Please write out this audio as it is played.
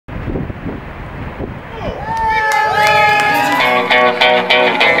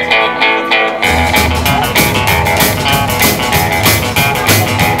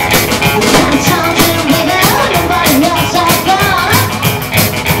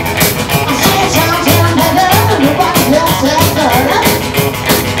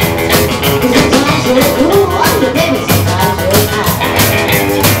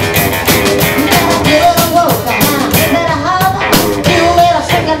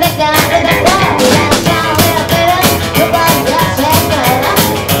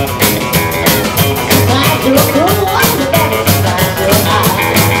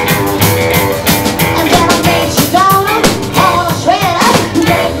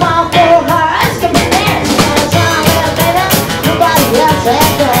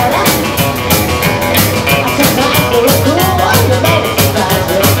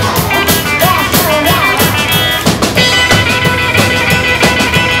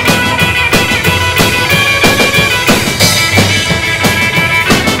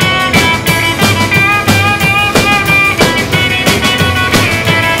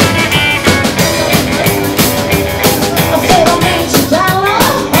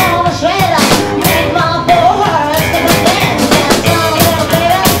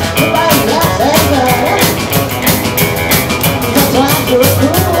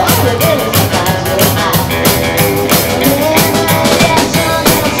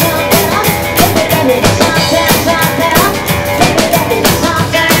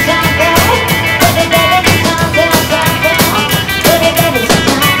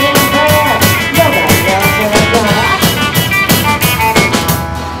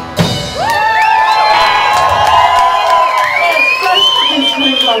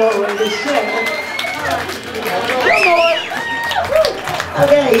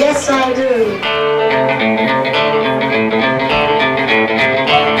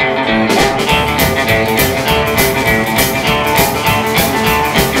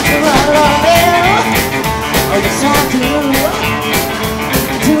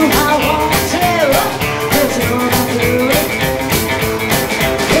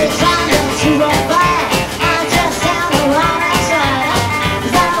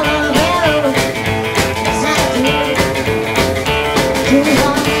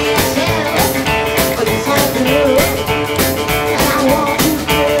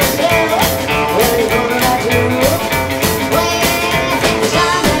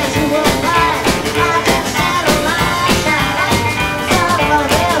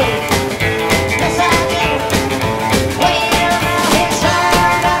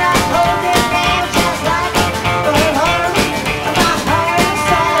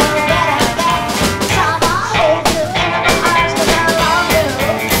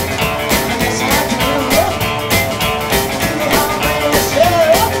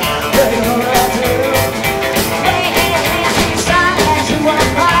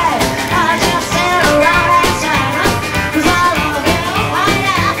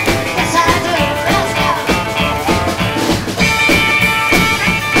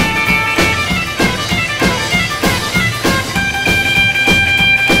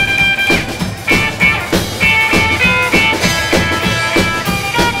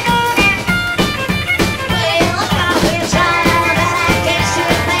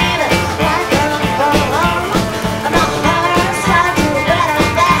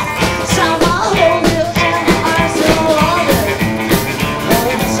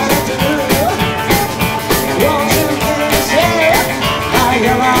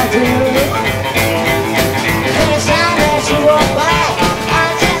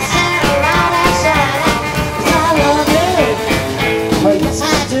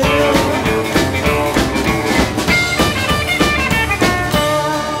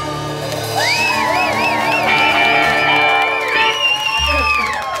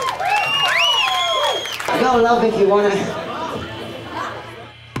Love if you wanna. I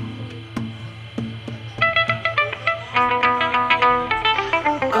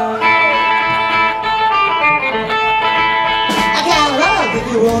got love if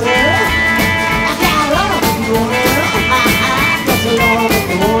you wanna. I got love if you wanna. Got your love if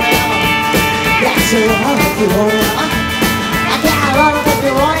you wanna. Got your love if you wanna. I got love if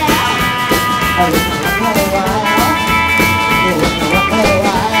you wanna. Oh, you can rock a while. You can rock a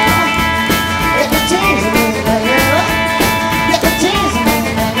while. If it tease me.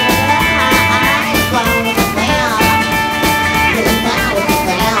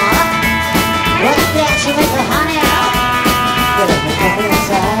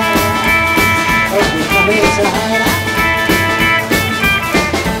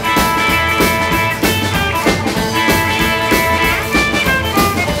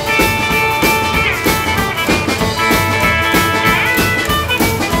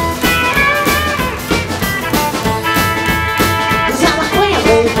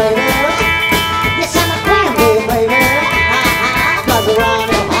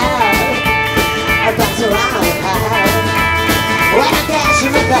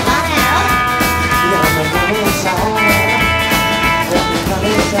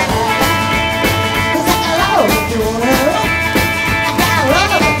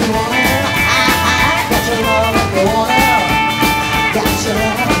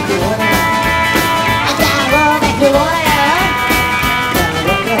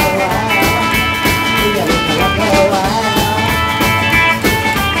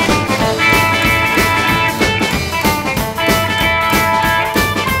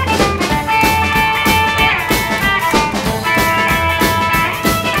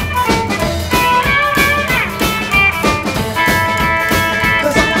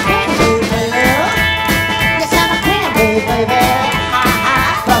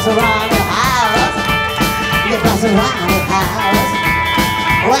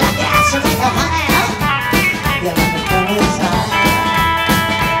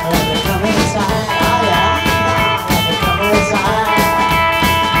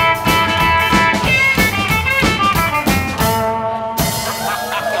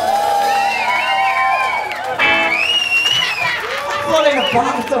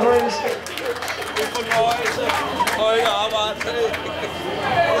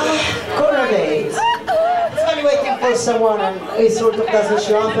 Someone and he sort of doesn't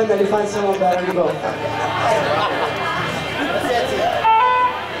show up and then you find someone better to go.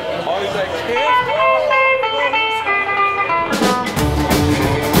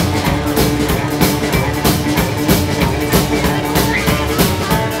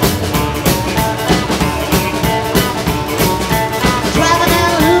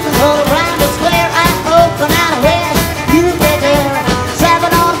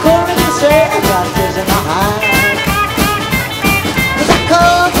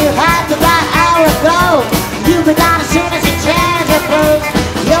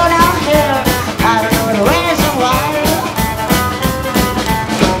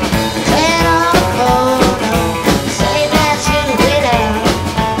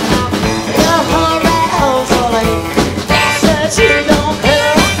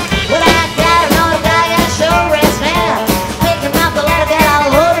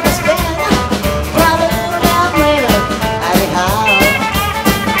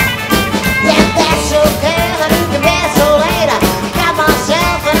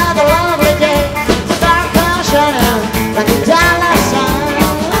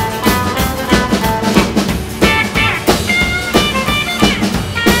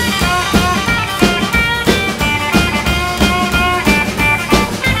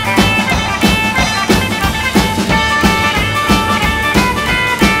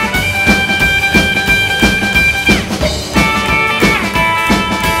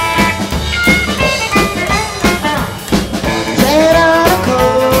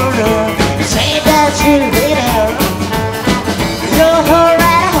 corner.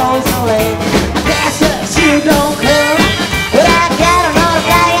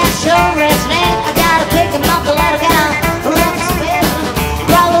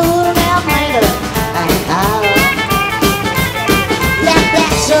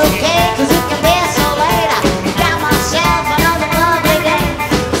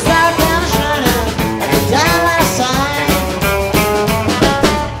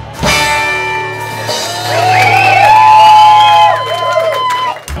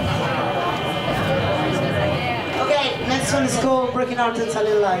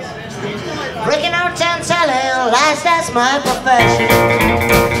 that's my profession.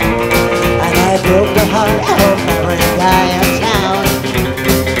 And I broke the heart of every guy in town.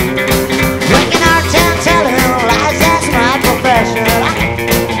 Breaking our town, telling lies, that's my profession.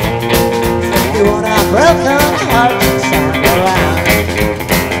 You want a broken heart to stand around.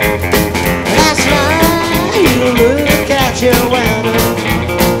 That's why you look at your window.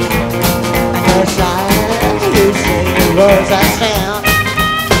 And first time you say the words I sound.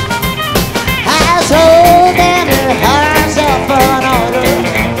 As old and her heart's up on order.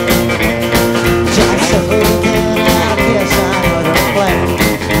 Just a holding out a kiss on the flame.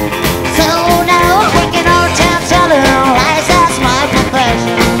 So now breaking our town, telling lies, that's my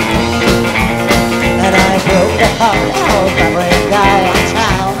profession. And I broke the heart of every guy in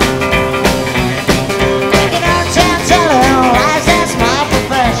town. Breaking our town, telling lies, that's my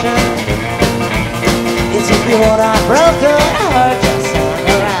profession. Yes, if you want a broken heart, just turn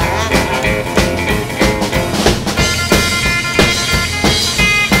around.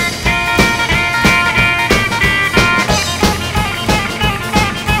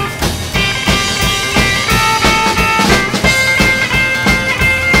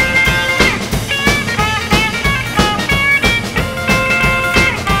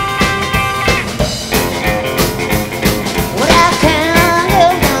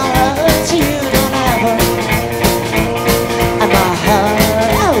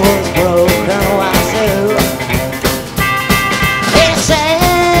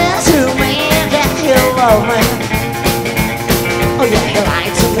 Oh yeah, you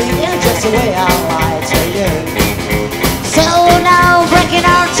lied to me, just the way I lied to you. So now breaking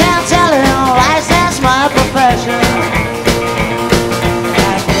our town, telling lies, that's my profession.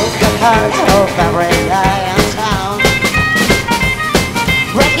 I broke the heart of every guy in town.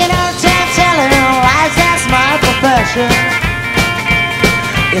 Breaking our town, telling lies, that's my profession.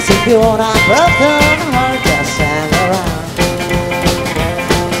 Yes, if you want a broken heart, just hang around.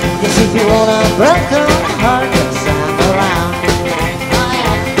 Yes, if you want a broken heart, just hang around.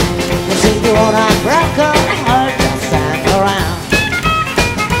 Yes, if you want a broken heart, just hang around.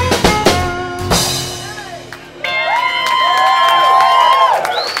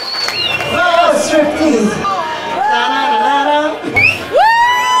 Oh, striptease.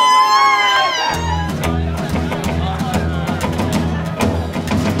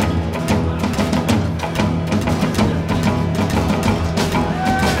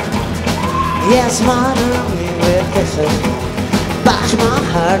 Yes, mother me with kisses, bash my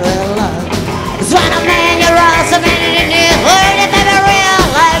heart with love. It's when I'm in your eyes, I'm in your word, it made me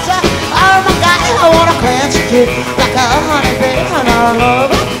realize, oh my God, I wanna clench you like a honeybee on our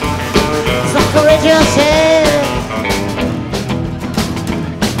love. It's like a ritual sin.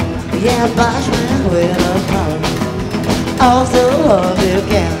 Yeah, bash me with a heart, all the love you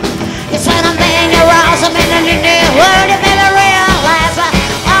get. It's when I'm in your eyes, I'm in your word, it made me realize,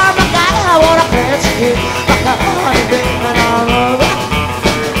 oh my God, I wanna clench you like a honeybee on our love.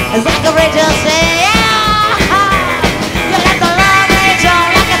 It's like a ritual sin. You let the love rage on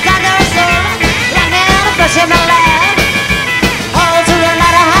like a thunderstorm, like me on a brush in my leg. Hold to the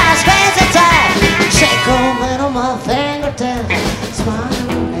light of high space and time. Shake on on my fingertips. Smile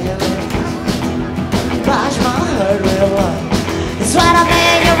baby, bash my heart with love. It's what I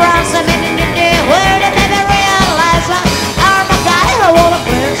made you wrong, so in your new word, it made me realize, oh my God, I wanna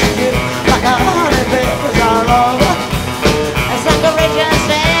clench you like a honeybee with our love. It's like a ritual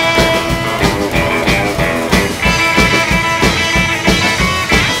sin.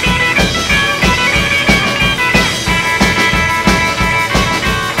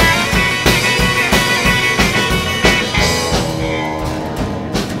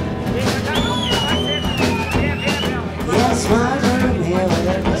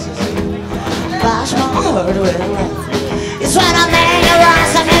 Bash my heart with love. It's when I made your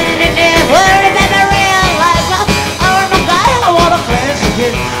eyes, I'm in your new word, it made me realize, oh my God, I wanna clench you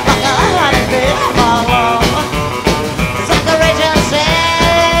like a honeybee on my love. It's like a ritual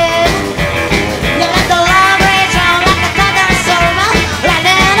sin. You let the love rage on like a thunderstorm, like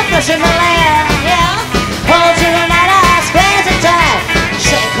down a push in the land, yeah. Hold you the night, I squeeze the time.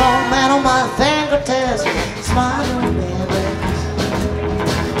 Shake on man on my fingertips. Smile on me,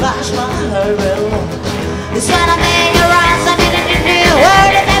 bash my heart with love. It's when I made your eyes, I'm in your new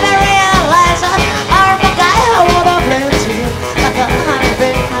word, it made me realize, oh my God, I wanna clench you like a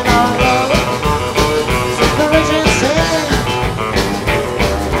honeybee on our love. It's like a ritual sin.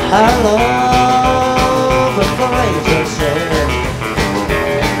 Our love is a ritual sin.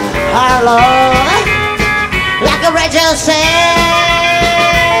 Our love, like a ritual sin.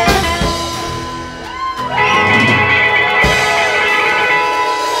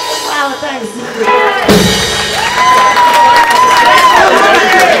 Thanks.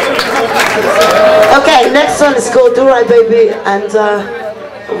 song is called Do Right Baby, and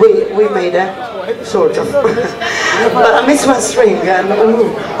we made it, sort of. But I missed my string, and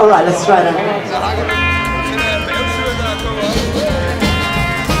alright, let's try that.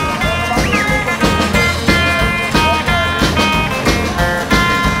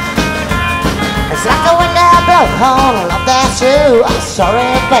 It's like the wind that blows on, I love that too. I'm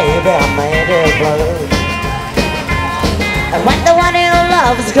sorry baby, I made it blue. And when the one you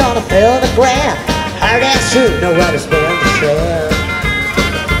love is gonna feel the ground, hard as true, nowhere to spend the share.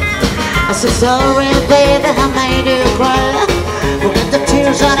 I said sorry baby, I made you cry. Forget the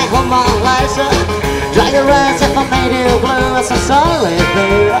tears and I hold my eyes up. Dry your eyes if I made you blue. I said sorry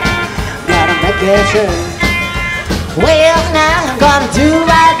baby, gotta make it true. Well now I'm gonna do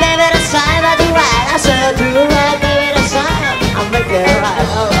right baby this time. I do right, I said do right baby this time. I'll make it right,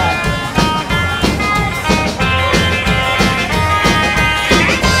 alright.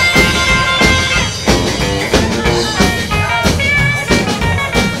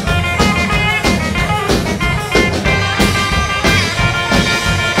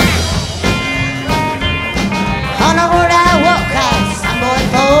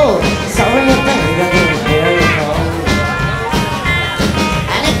 Sorry baby, I didn't hear you call.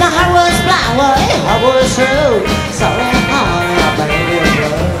 And if my heart was blind, well if I was true, sorry honey, I made you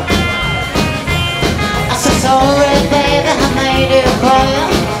blue. I said sorry baby, I made you cry.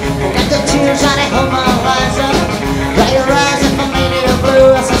 Forget the tears and I hold my eyes up. Dry your eyes if I made you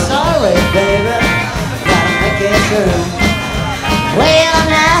blue. I said sorry baby, gotta make it true. Well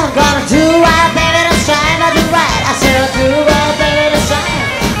now I'm gonna do right baby this time. I do right, I said I'll do right baby this time.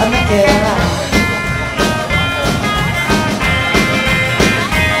 I make it right.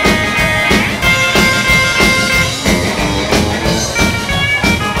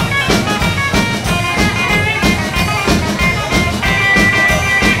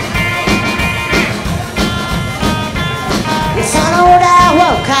 Yes, I know that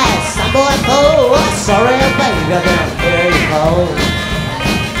work, I stumble and fall. Sorry baby, I didn't hear you call.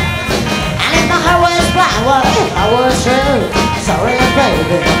 And if my heart was blind, well if I was true, sorry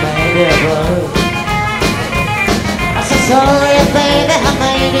baby, I made it blue. I said sorry baby, I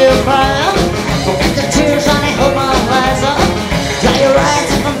made you cry. Forget the tears and I hold my eyes up. Dry your eyes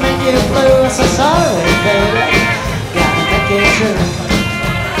if I made you blue. I said sorry baby, gotta make it true.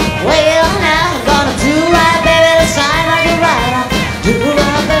 Well now I'm gonna do right baby this time. I do right, I do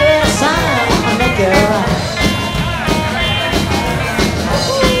right baby this time. I make it right.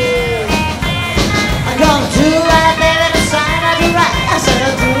 I'm gonna do right baby this time. I do right, I said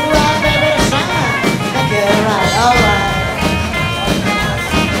I'll do right baby this time. Make it right, alright.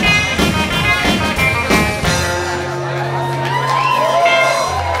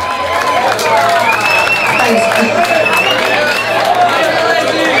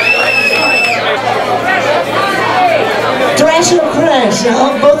 Trash or crash,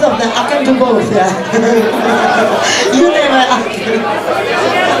 both of them, I can do both, yeah. You name it,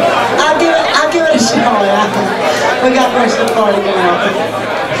 I'll give it a shot, yeah. We got rest of the party going on.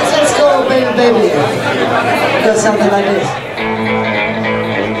 So let's go, baby, baby. Do something like this.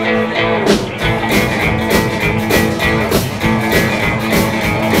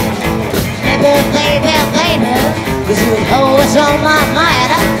 Baby, baby, baby, 'cause you're always on my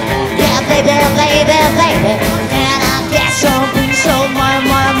mind. Yeah, baby, baby, baby, and I get something so my.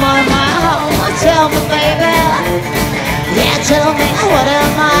 Tell me, baby, yeah, tell me what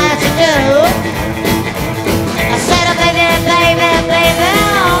am I to do? I said, baby, baby, baby,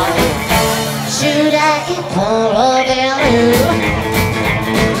 should I keep on loving you?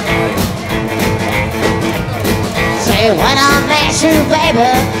 Say when I met you, baby,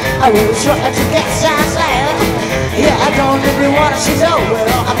 I will try to get sensitive. Yeah, I don't even want to see so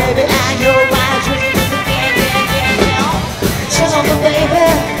well, baby, and you're my dream. Tell me, baby,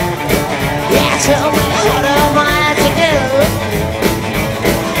 yeah, tell me what am I to do?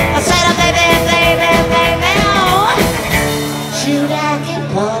 I said, baby, baby, baby, should I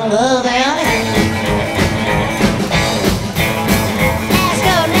keep on loving you? Let's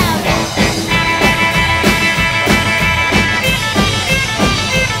go now, baby,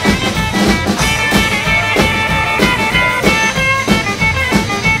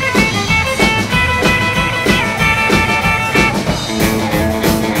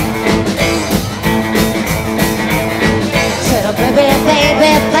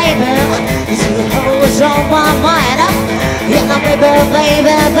 you always on my mind. Yeah, baby,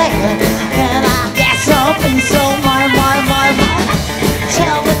 baby, baby,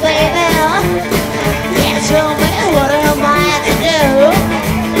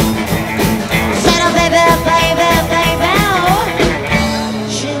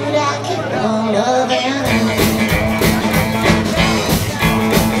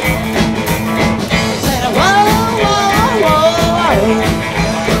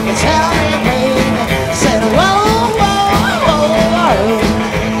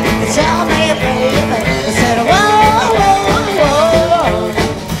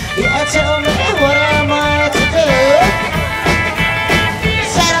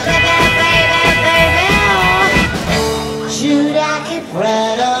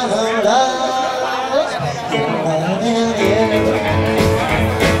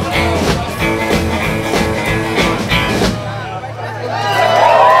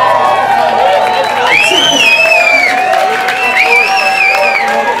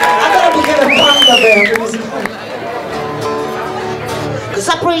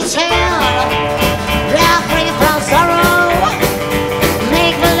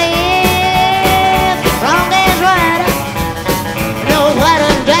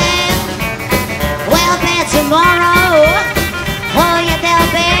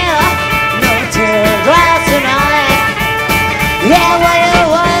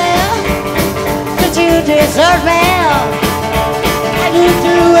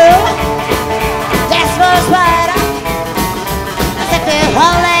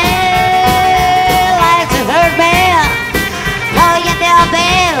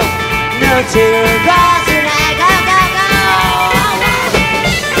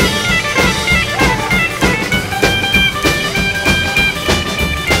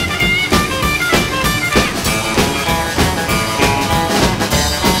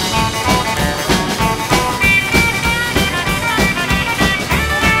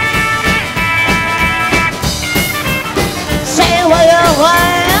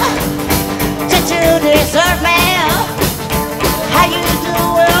 desert me. How you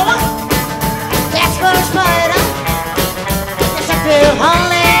doing? That's first spider. Yes, I feel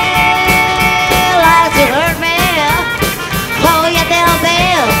only like to hurt me. Oh, yeah, they'll be.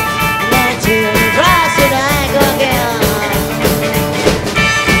 Let you dry so that I go again.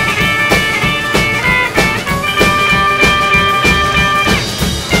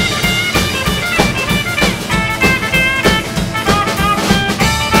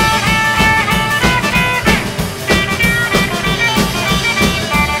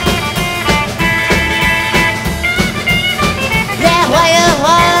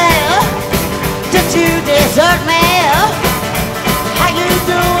 Desert me, how you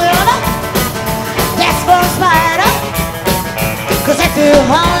doing? That's for spider, 'cause if you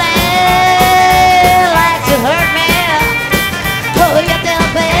only like to hurt me, oh, you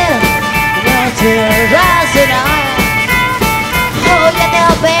they'll be no teardrops tonight. Oh, you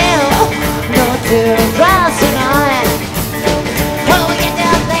they'll be no teardrops tonight. Oh, you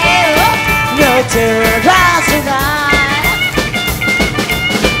they'll be no teardrops tonight.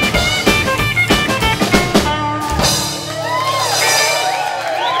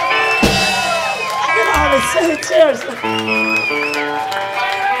 Cheers.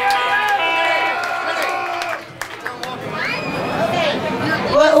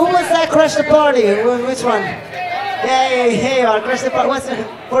 Well, who was that crash the party? Which one? Yeah, here you are, crash the party. What's it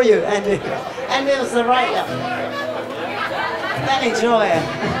for you, Andy? Andy was the right, yeah. Then enjoy it.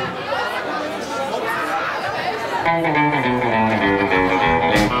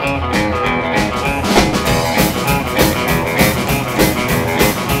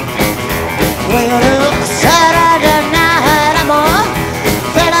 Well, Saturday night I'm on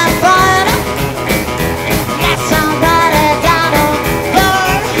feeling fine. Got somebody down on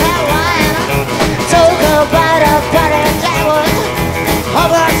Burn Hawaiian. Talk about a party that was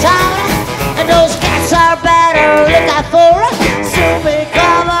overtime. And those cats are better look out for it. Soon we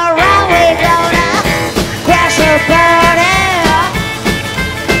come around, we gonna crash the party.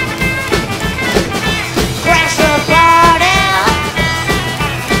 Crash the party.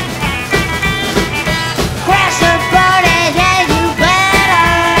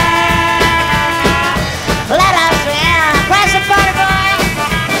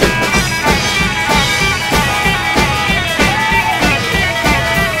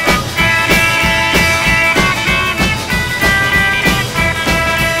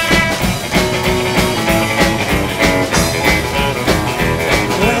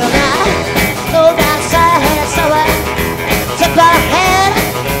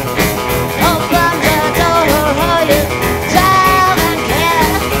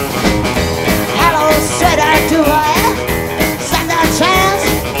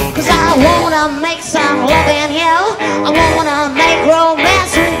 Make some love in here. I wanna make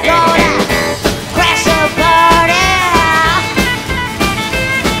romance. We gonna crash the party.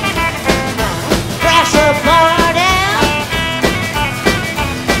 Crash the party.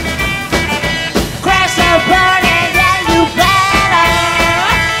 Crash the party. Yeah, you better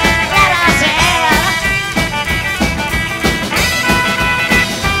let us in.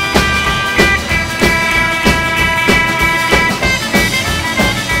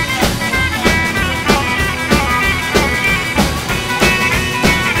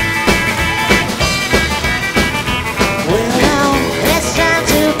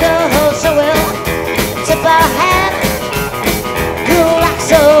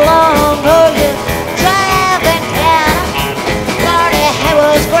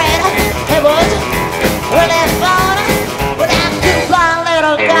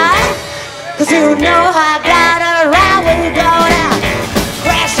 You know I got it right. We gonna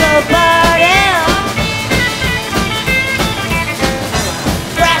crash the party.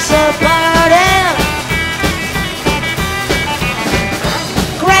 Crash the party.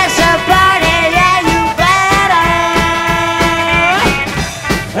 Crash the party. Yeah, you better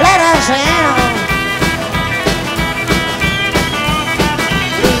let us in.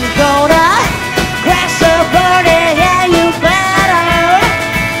 We gonna crash the party. Yeah, you better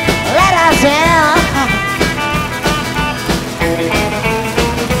let us in.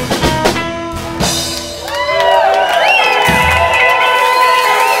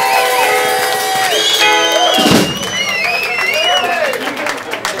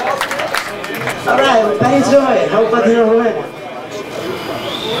 Enjoy. How about the win?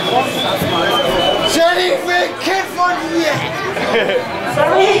 Jenny, kid for you.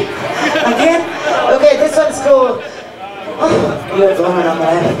 Sorry? Again? Okay, this one's cool. Oh, you're going on my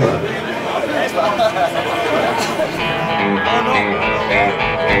head.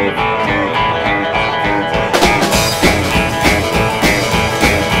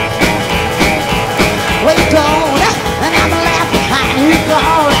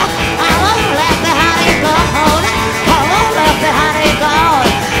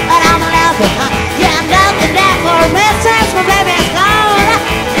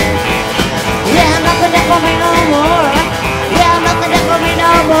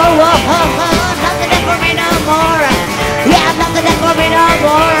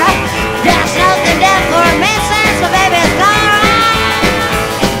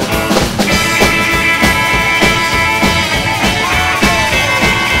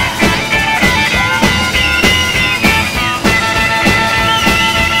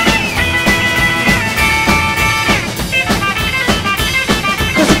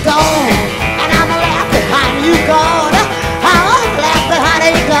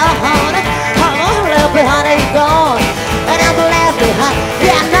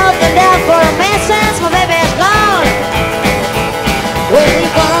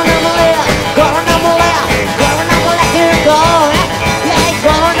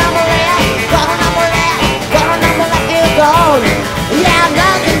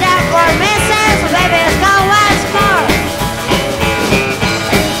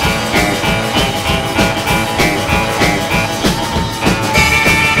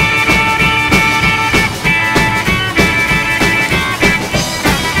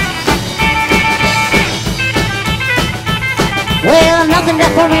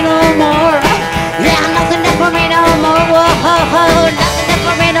 there for me no more. Yeah, nothing there for me no more. Whoa, nothing there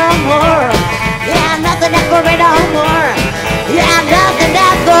for me no more. Yeah, nothing there for me no more. Yeah, nothing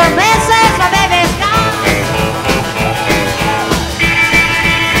there for me since my baby's gone.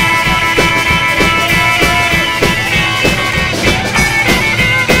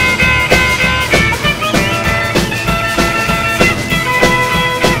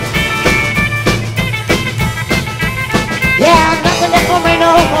 Yeah, nothing there for me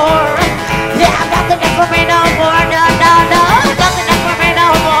no more. Yeah, nothing there for me no more. No, no, no, nothing there for me no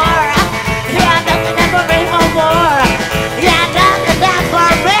more. Yeah, nothing there for me no more. Yeah, nothing there for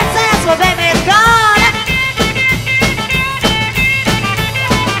me since my baby's gone.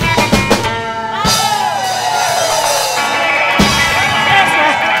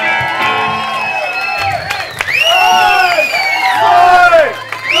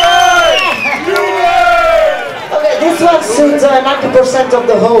 Okay, this one suits 90% of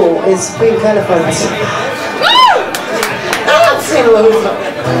the whole is pink elephants. I've seen loads of them.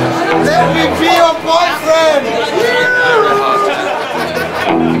 Let me be your boyfriend!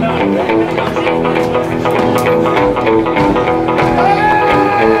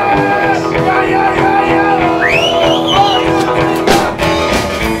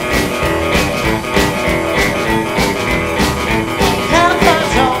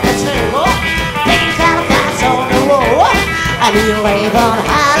 You wave on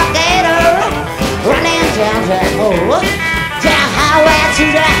alligator, running down that hole, down highway to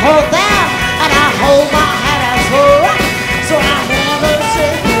that hole there, and I hold my head as full, so I never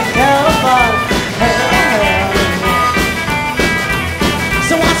sit in California.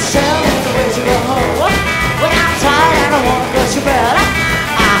 So I tell me the way to go home, when I'm tired and I wanna go to bed,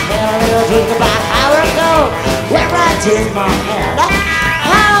 I had a little drink about how it go, where I did my head,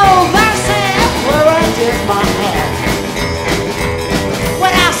 oh mercy, where I did my head.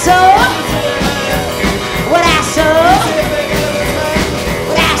 What I saw,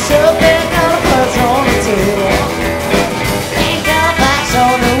 big elephants on the table, big elephants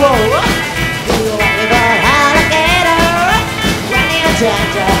on the wall. You wave an alligator, running down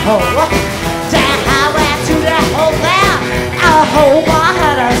the hole, down highway to the hole there. I hold my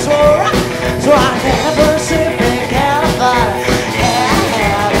head and swore, so I never see big elephant.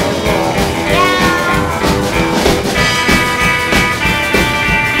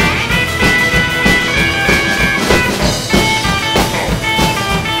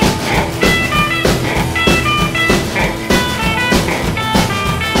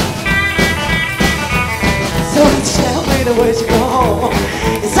 The way to go home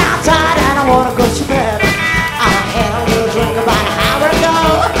is I'm tired and I wanna go to bed. I had a little drink about how it go,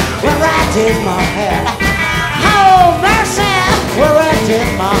 where I did my head. Oh mercy, where I did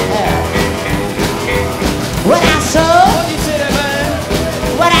my head. What I saw, You see that,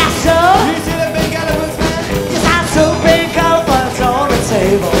 man? what I saw, You see that big elephants, man? is I saw big elephants on the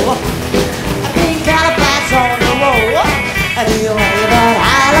table, big elephants on the road, and you wave an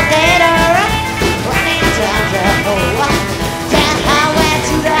alligator running down the hole.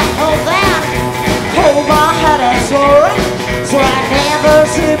 Hold my head and soar, so I never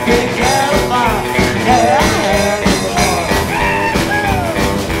see big elephant.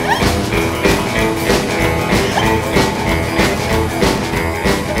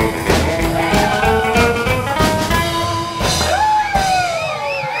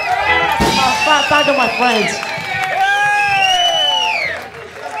 Back to my friends.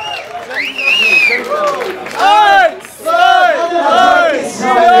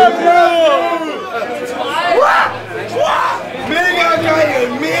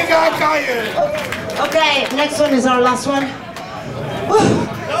 Mega geil! Okay, next one is our last one.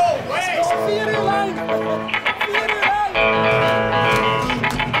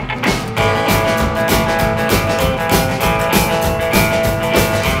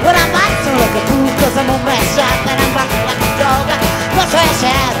 Well, I might to look at food cause I'm a mess up and I'm barking like a dog. No trash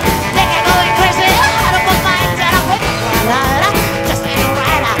out, think I'm going crazy. I don't put my head down, I'm waiting. Just ain't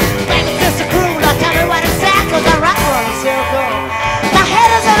right. Baby, kiss the crew, now tell me what it's at cause I rock for a circle. My head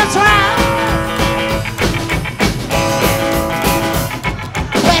is on a track.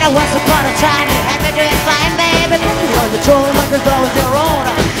 Once upon a time you had me doing fine, baby. You on your own, like it's always your own.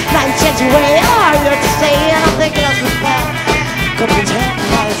 Now you change your way, are you to stay? And I'm thinking of this back. Come and tell me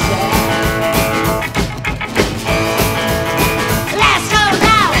how to say. Let's go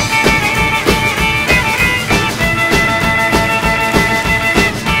now.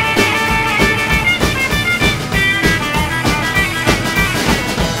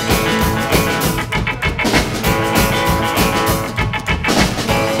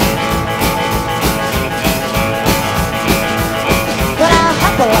 But I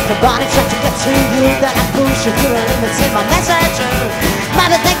Body trying to get to you, that I push you to the limits in my message. Might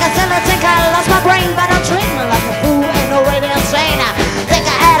think I still think I lost my brain, but I'm dreaming like a fool, ain't no way to insane. Think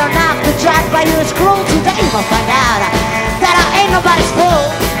I had enough to judge by you, it's cruel. Today you'll find out that I ain't nobody's fool.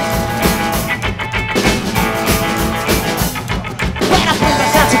 When I put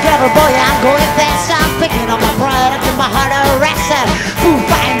myself together, boy, I'm going fast. I'm picking up my pride, I keep my heart arrested. Who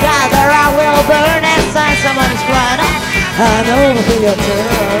find out that I will burn inside someone's blood? I know it'll be your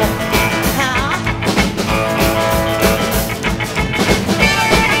turn.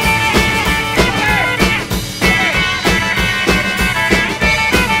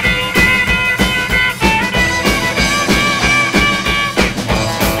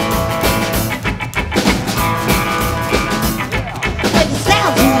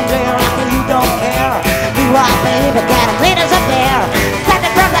 Baby, got a leaders up there.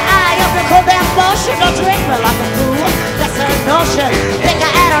 Standing from the eye of the cold damn motion. Don't treat me like a fool, that's a notion. Think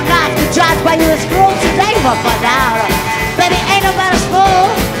I had enough to judge by you as cruel. Today we'll find out, baby, ain't nobody's fool.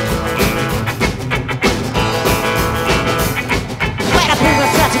 When I put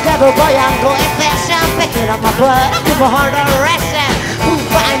myself together, boy, I'm going fast. I'm picking up my blood, I keep my heart arrested. Who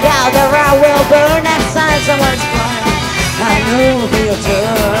find out that I will burn inside someone's blood? I know it'll be your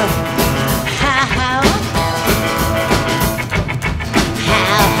turn.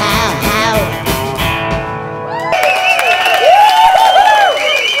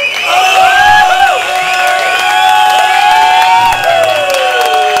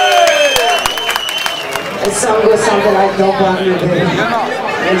 This song goes something like "Don't Bother Me, Baby."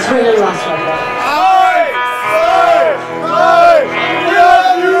 It's really lost right now.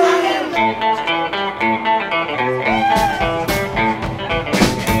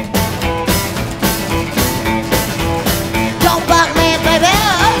 Don't bug me, baby.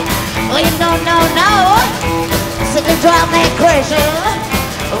 Well, you know, no. So you drive me crazy.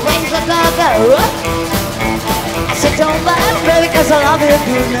 Wings are gonna go. I said, don't bug me, baby, 'cause I love you,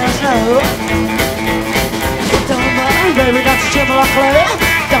 goodness no. Don't mind, baby, don't you treat me like clay.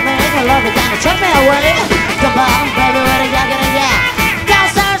 Don't make me love you, don't turn me away. Don't mind, baby, what are you gonna get? Don't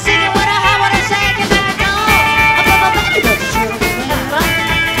start singing what I have, what I say, you baby, no. I put my baby, don't you treat me like clay.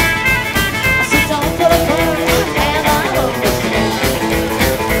 I said, don't put a bird in my hand, I love you.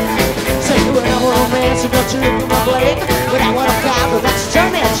 Say, when I want a man, so don't you look at my blade. When I want a cowboy, don't you turn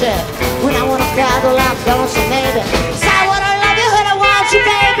me a chick. When I want a cowboy, I'm going so maybe. Say, I wanna love you, when I want you,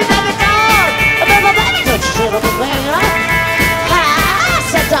 baby, baby, don't. Don't you shut up and bang up. I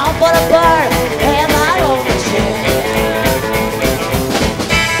said don't put a bird in my own chair.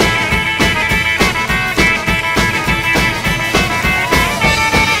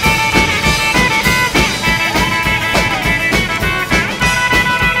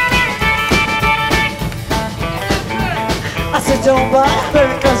 I said don't bother,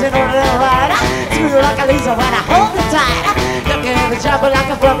 baby, 'cause you know that I'm right. Screw like a Lisa when I hold it tight. Don't give me trouble like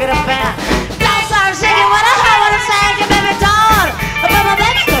a broken fan. Singing what I heard, what I'm saying, you baby, don't. But my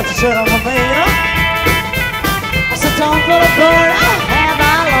baby, don't you shut up my baby. I said, don't put a bird, I have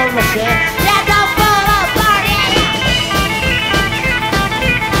my own machine. Yeah, don't put a bird, yeah.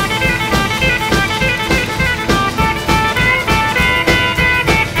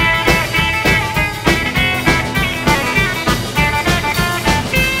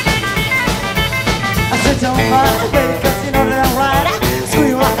 I said, don't bother, baby, 'cause you know that I'm right.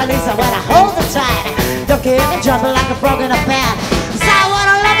 Scream like a Lisa when I hold it tight. Don't keep me jumping like a frog in a pan. So I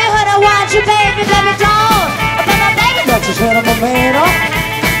wanna love you when I want you, baby, baby, don't. But my baby, don't you shut up my man, oh.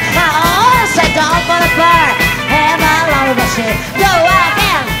 I said don't put a bird in my love machine. Go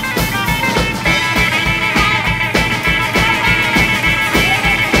again.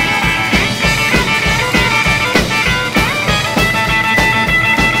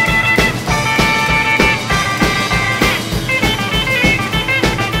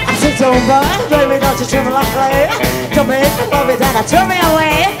 Don't bother, baby, don't you treat me like clay. Don't make me love me, then I turn me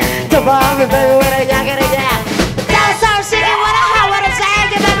away. Don't bother me, baby, when I get it, yeah. Don't start singing what I heard, what I'm saying,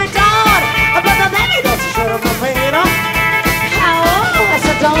 you baby, don't. But my baby, don't you shut up my man, oh. I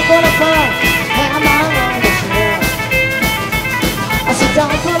said don't put a bird in my own machine. I said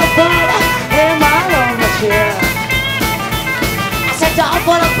don't put a bird in my own machine. I said don't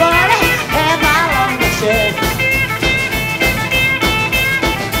put a bird in my own machine.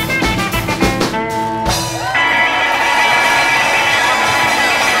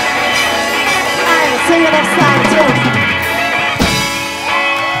 See you next time, too.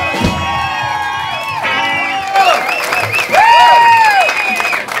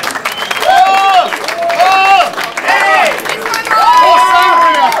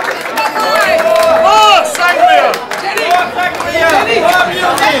 Sangria!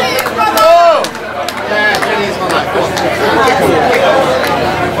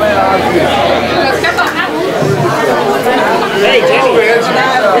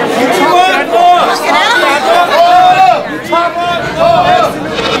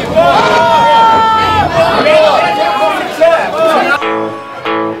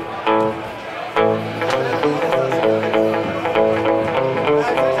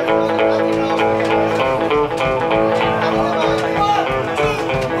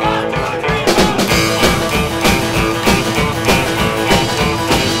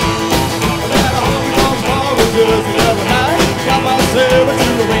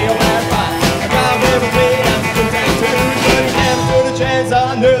 days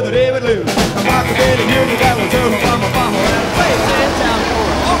I knew that he would lose. A rockabilly union that was over from a bottle and a place in town.